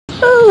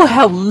Oh,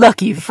 how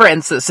lucky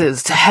Francis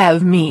is to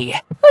have me.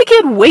 I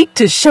can't wait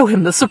to show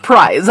him the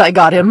surprise I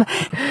got him.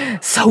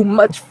 So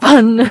much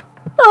fun.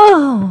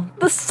 Oh,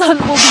 the sun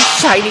will be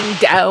shining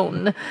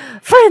down.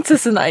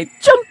 Francis and I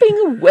jumping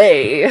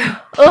away.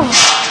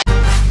 Oh.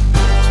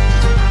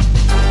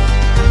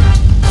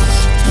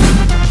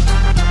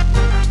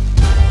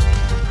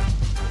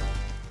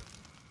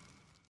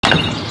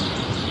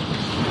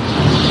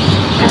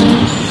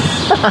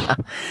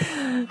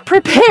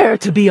 Prepare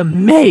to be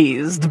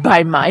amazed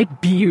by my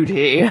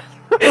beauty.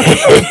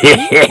 I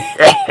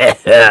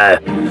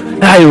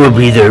will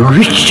be the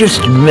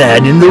richest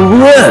man in the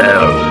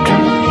world.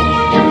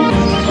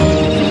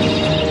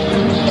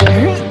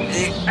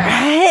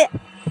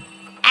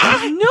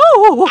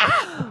 No!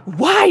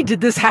 Why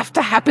did this have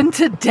to happen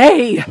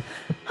today?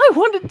 I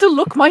wanted to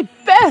look my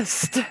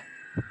best.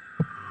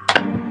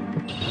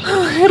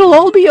 It'll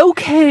all be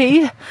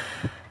okay.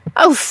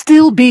 I'll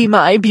still be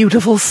my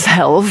beautiful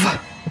self.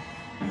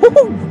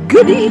 Oh,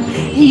 goody!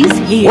 He's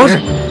here.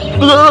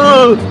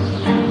 What?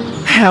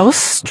 How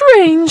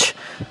strange.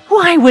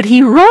 Why would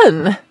he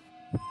run?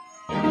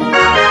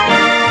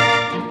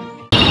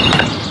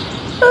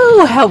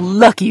 Oh, how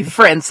lucky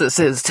Francis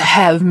is to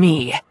have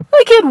me.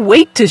 I can't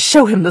wait to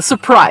show him the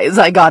surprise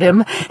I got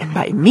him. And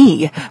by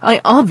me,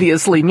 I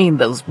obviously mean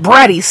those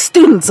bratty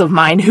students of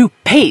mine who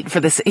paid for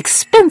this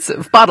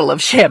expensive bottle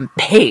of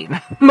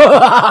champagne.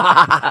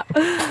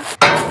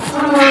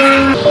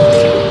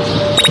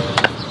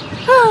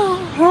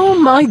 Oh,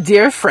 my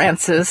dear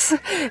Francis,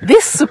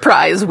 this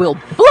surprise will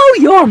blow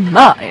your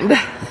mind.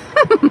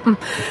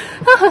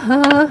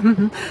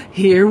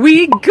 Here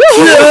we go.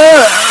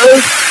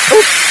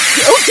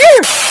 Oh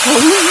dear!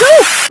 Oh no!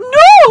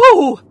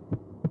 No!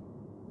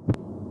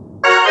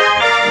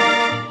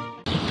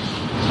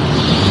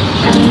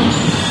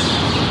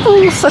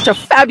 Oh, such a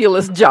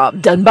fabulous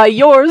job done by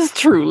yours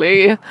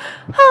truly.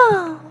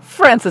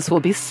 Francis will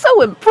be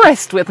so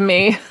impressed with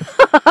me.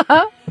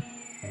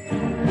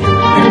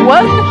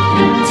 1,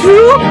 2,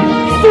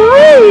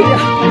 3!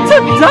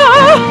 Ta-da!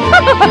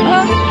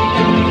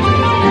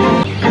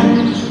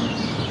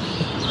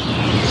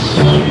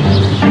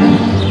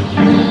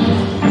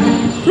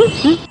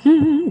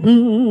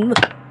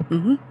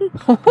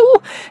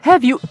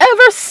 Have you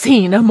ever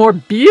seen a more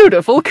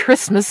beautiful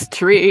Christmas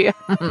tree?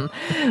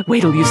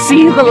 Wait till you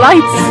see the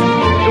lights.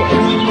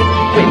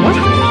 Wait, what?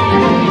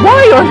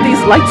 Why aren't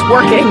these lights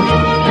working?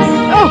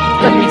 Oh,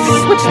 let me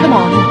switch them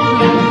on.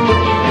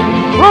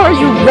 Are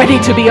you ready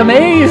to be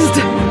amazed?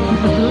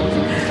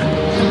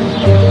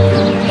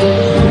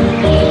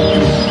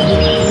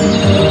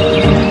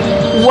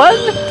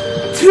 One,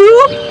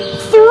 2,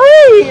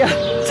 3!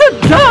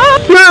 Ta-da!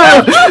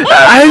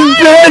 I'm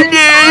burning!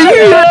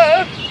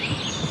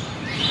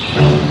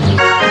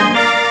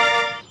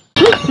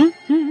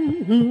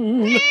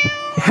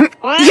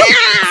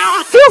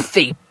 You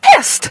filthy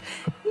pest!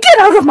 Get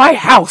out of my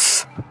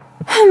house!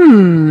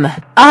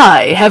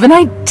 I have an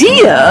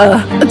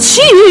idea.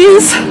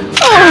 Cheese!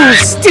 Oh,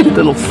 stupid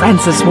little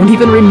Francis won't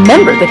even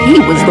remember that he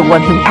was the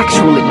one who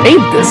actually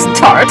made this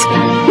tart.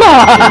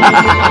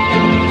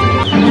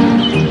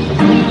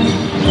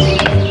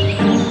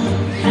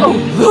 Oh,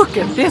 look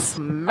at this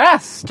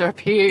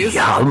masterpiece!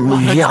 Yum,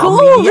 What a yum,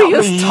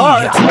 glorious yummy,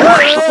 tart!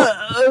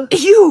 yum.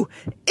 You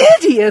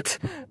idiot!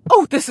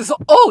 Oh, this is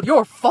all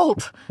your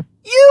fault!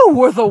 You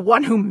were the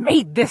one who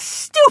made this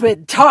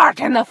stupid tart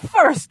in the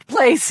first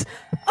place!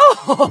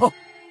 Oh!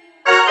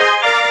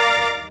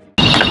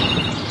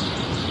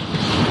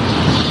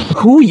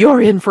 Oh, you're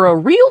in for a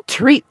real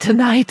treat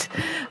tonight.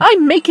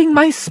 I'm making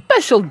my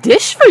special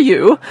dish for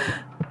you.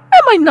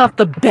 Am I not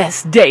the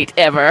best date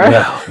ever?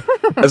 Well,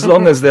 as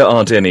long as there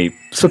aren't any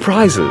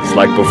surprises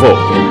like before.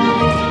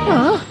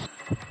 Huh?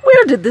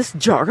 Where did this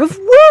jar of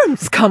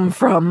worms come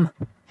from?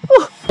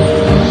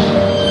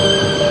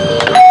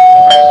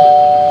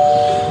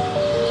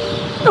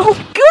 Oh,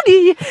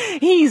 goody!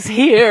 He's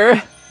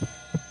here.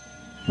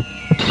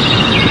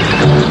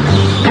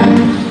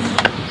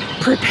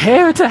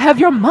 Prepare to have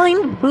your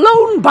mind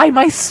blown by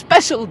my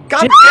special...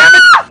 God damn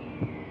it!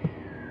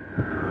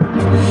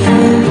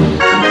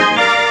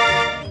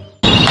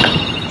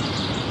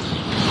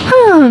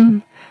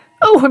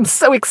 Oh, I'm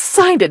so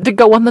excited to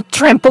go on the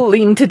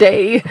trampoline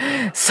today.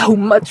 So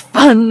much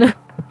fun.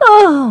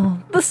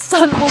 Oh, the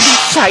sun will be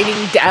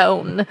shining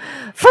down.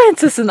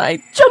 Francis and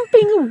I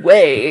jumping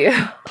away.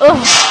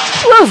 Oh,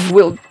 love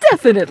will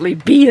definitely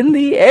be in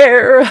the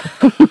air.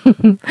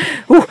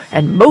 Ooh,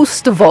 and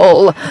most of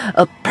all,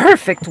 a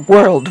perfect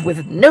world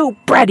with no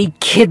bratty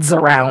kids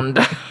around.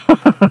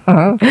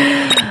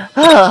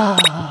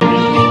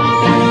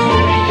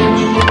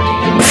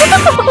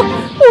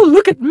 Oh,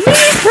 look at me,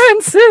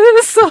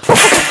 Francis!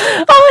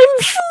 I'm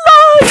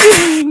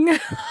flying!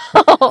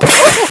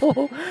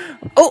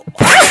 Oh,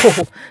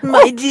 ow!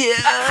 My dear.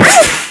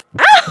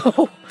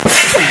 Ow!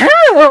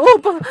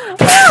 Help!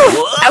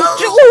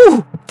 Ouch!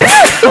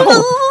 Ow!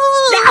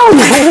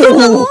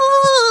 Ow!